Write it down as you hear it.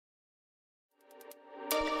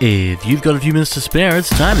If you've got a few minutes to spare, it's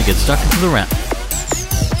time to get stuck into the wrap.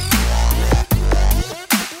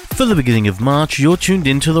 For the beginning of March, you're tuned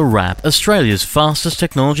into The Wrap, Australia's fastest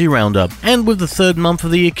technology roundup. And with the third month of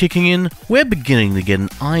the year kicking in, we're beginning to get an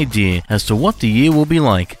idea as to what the year will be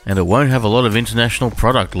like. And it won't have a lot of international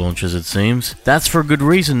product launches, it seems. That's for a good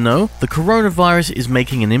reason, though. The coronavirus is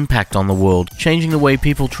making an impact on the world, changing the way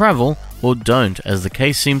people travel, or don't, as the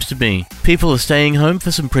case seems to be. People are staying home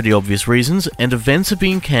for some pretty obvious reasons, and events are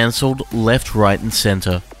being cancelled left, right and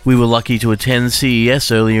centre. We were lucky to attend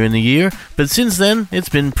CES earlier in the year, but since then, it's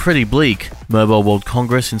been pretty bleak. Mobile World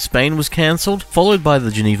Congress in Spain was cancelled, followed by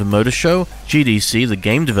the Geneva Motor Show, GDC, the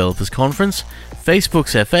Game Developers Conference,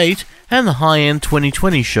 Facebook's F8, and the high-end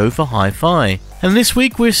 2020 show for Hi-Fi. And this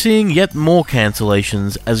week we're seeing yet more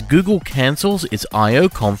cancellations as Google cancels its I/O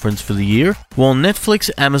conference for the year, while Netflix,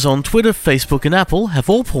 Amazon, Twitter, Facebook and Apple have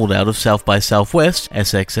all pulled out of South by Southwest,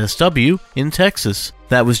 SXSW, in Texas.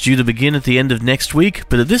 That was due to begin at the end of next week,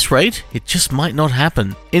 but at this rate, it just might not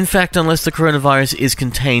happen. In fact, unless the coronavirus is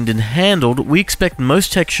contained and handled, we expect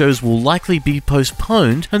most tech shows will likely be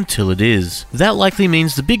postponed until it is. That likely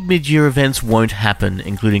means the big mid-year events won't happen,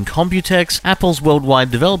 including Computex, Apple's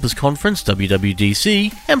Worldwide Developers Conference,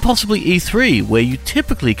 WWDC, and possibly E3, where you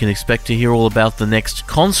typically can expect to hear all about the next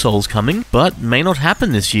consoles coming, but may not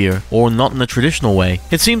happen this year, or not in the traditional way.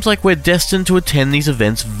 It seems like we're destined to attend these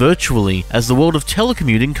events virtually, as the world of telecommuting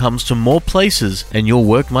comes to more places, and your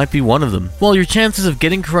work might be one of them. While your chances of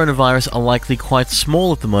getting coronavirus are likely quite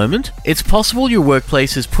small at the moment, it's possible your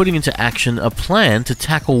workplace is putting into action a plan to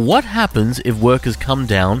tackle what happens if workers come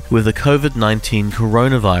down with the COVID-19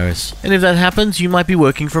 coronavirus. And if that happens, you might be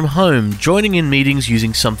working from home, joining in meetings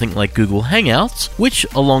using something like Google Hangouts, which,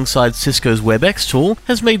 alongside Cisco's WebEx tool,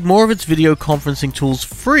 has made more of its video conferencing tools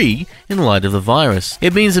free in light of the virus.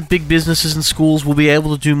 It means that big businesses and schools will be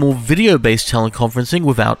able to do more video-based teleconferencing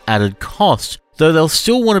without added cost, though they'll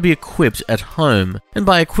still want to be equipped at home. And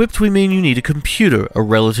by equipped we mean you need a computer, a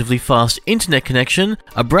relatively fast internet connection,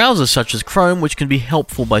 a browser such as Chrome which can be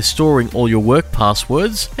helpful by storing all your work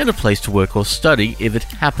passwords, and a place to work or study if it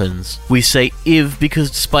happens. We say if because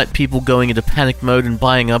despite people going into panic mode and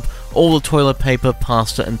buying up all the toilet paper,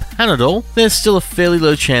 pasta and Panadol, there's still a fairly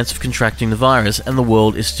low chance of contracting the virus and the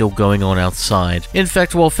world is still going on outside. In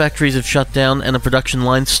fact, while factories have shut down and a production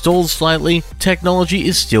line stalled slightly, technology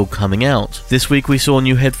is still coming out. This week we saw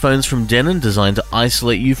new headphones from Denon designed to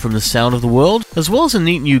isolate you from the sound of the world, as well as a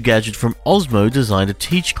neat new gadget from Osmo designed to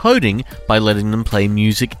teach coding by letting them play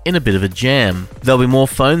music in a bit of a jam. There'll be more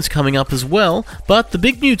phones coming up as well, but the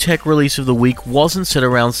big new tech release of the week wasn't set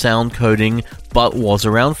around sound coding, but was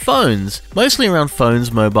around phones, mostly around phones,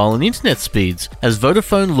 mobile and internet speeds, as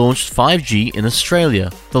Vodafone launched 5G in Australia.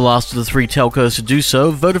 The last of the three telcos to do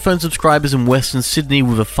so, Vodafone subscribers in Western Sydney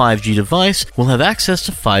with a 5G device will have access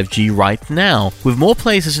to 5G right now, with more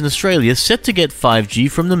places in Australia set to get 5G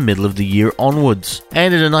from the middle of the year onwards.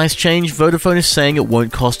 And in a nice change, Vodafone is saying it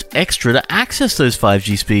won't cost extra to access those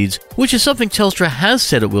 5G speeds, which is something Telstra has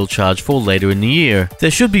said it will charge for later in the year. There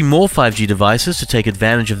should be more 5G devices to take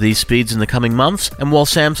advantage of these speeds in the coming months, and while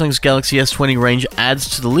Samsung's Galaxy S20 range adds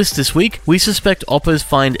to the list this week, we suspect Oppo's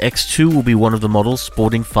Find X2 will be one of the models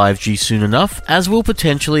sporting 5G soon enough, as will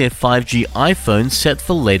potentially a 5G iPhone set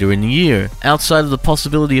for later in the year. Outside of the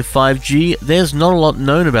possibility of 5G, there's not a lot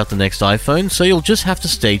known about the next iPhone, so you'll just have to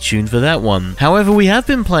stay tuned for that one. However, we have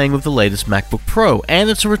been playing with the latest MacBook Pro, and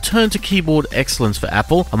it's a return to keyboard excellence for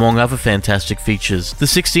Apple, among other fantastic features. The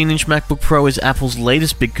 16-inch MacBook Pro is Apple's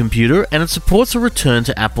latest big computer, and it supports a return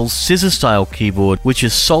to Apple's scissor-style keyboard, which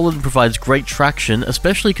is solid and provides great traction,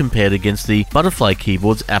 especially compared against the butterfly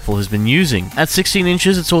keyboards Apple has been using. At 16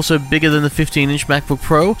 inches, it's also bigger than the 15-inch MacBook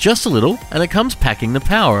Pro, just a little, and it comes packing the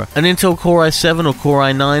power. An Intel Core i7 or Core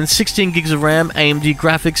i9, 16 gigs of RAM, AMD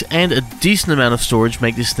graphics, and a decent amount of storage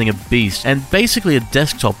make this thing a beast, and basically a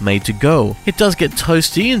desktop made to go. It does get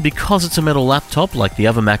toasty, and because it's a metal laptop like the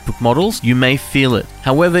other MacBook models, you may feel it.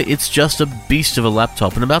 However, it's just a beast of a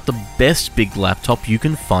laptop and about the best big laptop you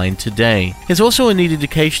can find today. It's also a neat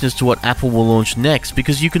indication as to what Apple will launch next,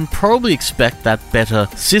 because you can probably expect that better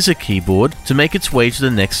scissor keyboard to make its way to the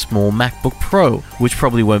next small MacBook Pro, which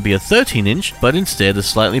probably won't be a 13-inch, but instead a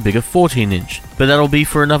slightly bigger 14-inch. But that'll be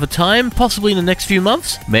for another time, possibly in the next few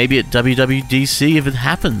months, maybe at WWDC if it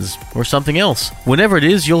happens, or something else. Whenever it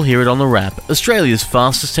is, you'll hear it on The Wrap, Australia's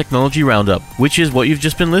fastest technology roundup, which is what you've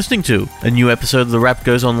just been listening to. A new episode of The Wrap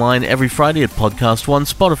goes online every Friday at Podcast One,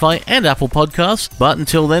 Spotify, and Apple Podcasts, but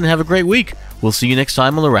until then, have a great week. We'll see you next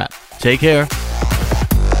time on The Wrap. Take care.